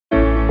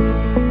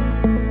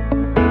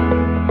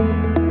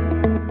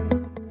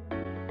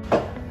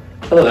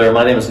Hello there,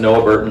 my name is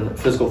Noah Burton,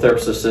 physical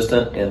therapist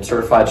assistant and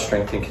certified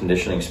strength and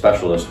conditioning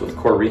specialist with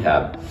Core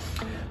Rehab.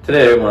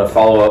 Today I want to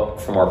follow up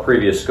from our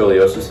previous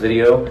scoliosis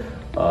video,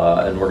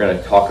 and we're going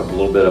to talk a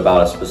little bit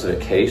about a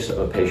specific case of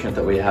a patient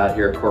that we had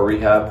here at Core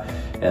Rehab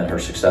and her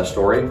success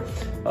story.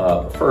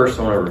 First,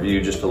 I want to review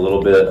just a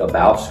little bit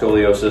about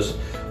scoliosis.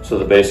 So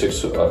the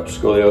basics of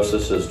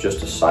scoliosis is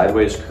just a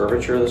sideways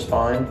curvature of the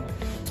spine.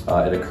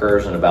 It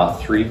occurs in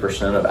about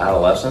 3% of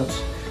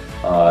adolescents,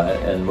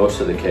 and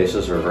most of the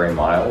cases are very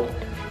mild.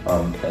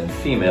 And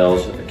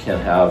females can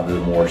have the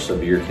more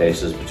severe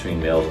cases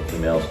between males and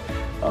females.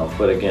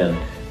 But again,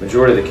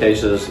 majority of the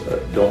cases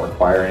don't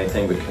require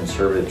anything but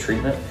conservative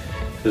treatment,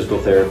 physical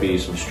therapy,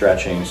 some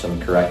stretching, some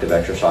corrective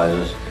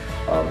exercises.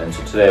 And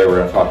so today we're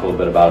going to talk a little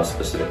bit about a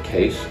specific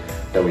case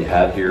that we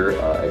had here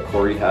at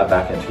Core Rehab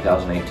back in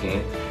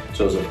 2018.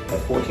 So it was a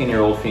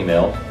 14-year-old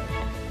female.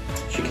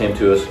 She came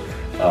to us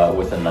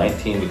with a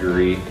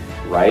 19-degree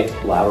right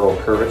lateral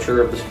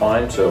curvature of the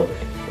spine. So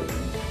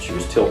she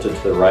was tilted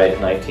to the right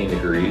 19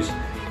 degrees.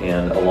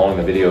 And along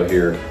the video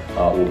here,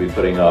 we'll be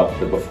putting up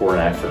the before and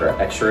after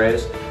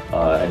x-rays.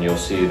 And you'll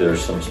see there's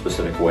some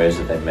specific ways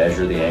that they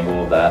measure the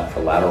angle of that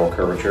lateral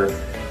curvature.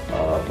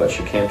 But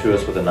she came to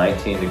us with a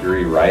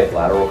 19-degree right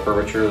lateral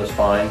curvature of the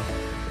spine.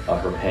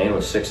 Her pain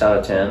was 6 out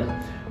of 10.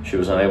 She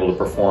was unable to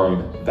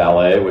perform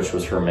ballet, which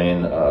was her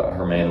main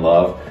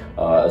love,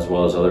 as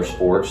well as other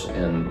sports,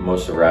 and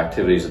most of her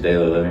activities of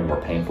daily living were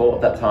painful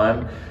at that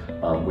time.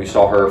 We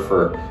saw her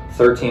for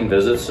 13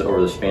 visits over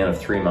the span of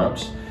 3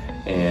 months,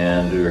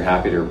 and we were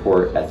happy to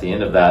report at the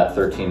end of that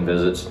 13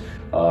 visits,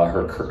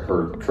 her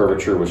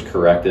curvature was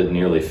corrected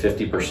nearly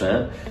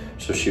 50%,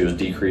 so she was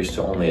decreased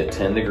to only a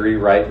 10-degree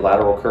right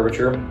lateral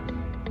curvature.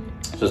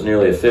 So it's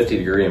nearly a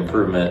 50-degree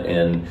improvement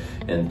in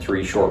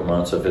 3 short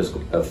months of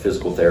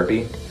physical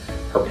therapy.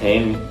 Her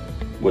pain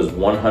was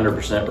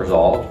 100%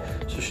 resolved,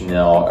 so she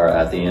now,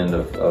 at the end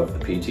of the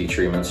PT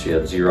treatments, she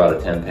had 0 out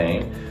of 10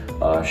 pain.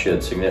 She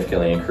had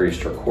significantly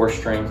increased her core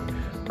strength,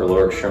 her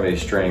lower extremity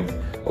strength,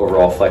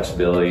 overall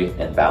flexibility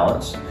and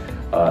balance,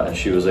 and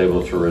she was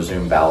able to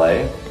resume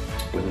ballet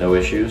with no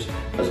issues,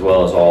 as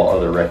well as all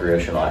other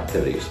recreational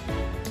activities.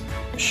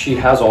 She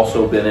has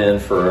also been in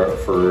for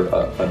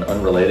an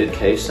unrelated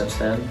case since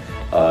then,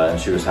 and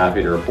she was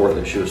happy to report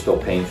that she was still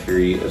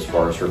pain-free as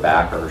far as her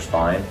back or her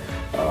spine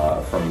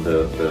from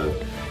the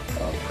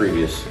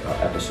previous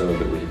episode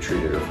that we had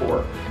treated her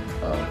for.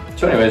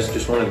 So anyways,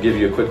 just wanted to give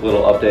you a quick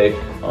little update.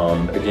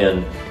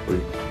 Again,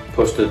 we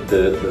posted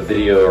the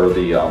video, or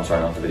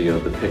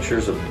the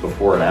pictures of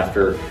before and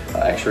after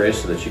x-rays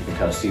so that you can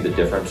kind of see the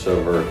difference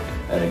over,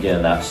 and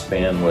again, that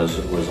span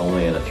was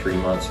only in a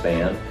 3-month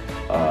span.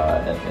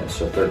 And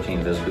so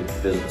 13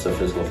 visits of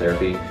physical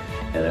therapy,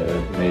 and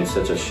it made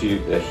such a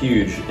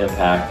huge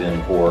impact in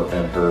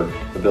her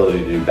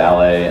ability to do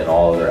ballet and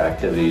all other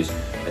activities,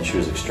 and she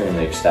was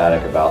extremely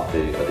ecstatic about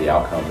the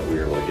outcome that we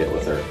were able to get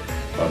with her.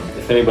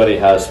 If anybody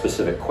has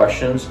specific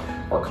questions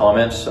or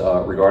comments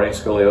regarding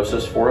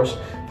scoliosis for us,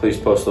 please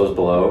post those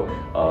below.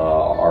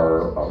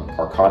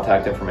 Our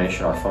contact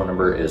information, our phone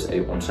number is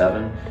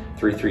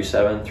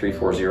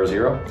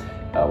 817-337-3400.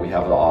 We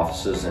have the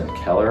offices in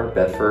Keller,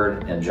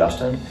 Bedford, and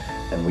Justin,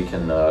 and we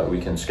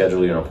can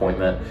schedule you an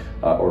appointment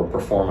or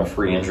perform a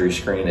free injury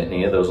screen at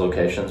any of those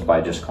locations by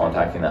just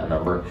contacting that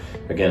number.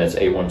 Again, it's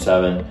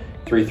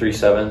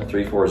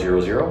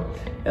 817-337-3400,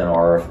 and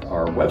our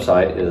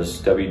website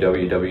is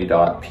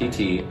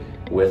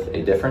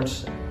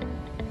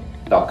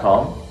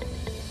www.ptwithadifference.com.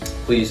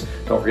 Please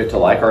don't forget to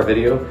like our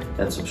video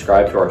and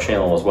subscribe to our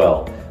channel as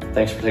well.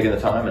 Thanks for taking the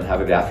time, and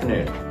have a good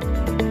afternoon.